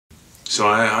So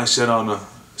I set out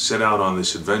on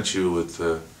this adventure with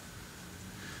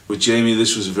Jamie.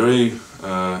 This was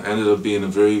ended up being a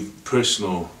very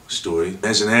personal story.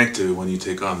 As an actor, when you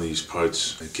take on these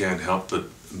parts, it can't help but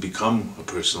become a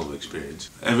personal experience.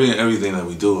 Everything that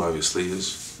we do, obviously,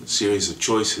 is a series of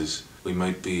choices. We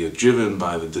might be driven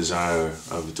by the desire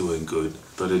of doing good,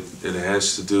 but it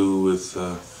has to do with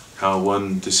how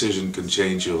one decision can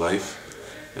change your life,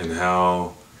 and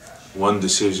how one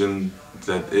decision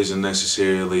that isn't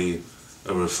necessarily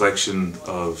a reflection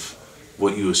of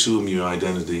what you assume your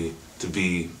identity to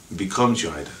be becomes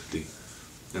your identity,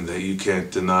 and that you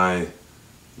can't deny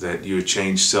that your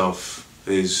changed self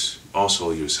is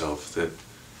also yourself, that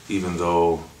even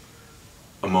though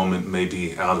a moment may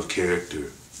be out of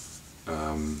character,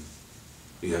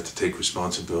 you have to take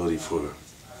responsibility for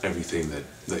everything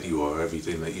that you are,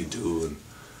 everything that you do, and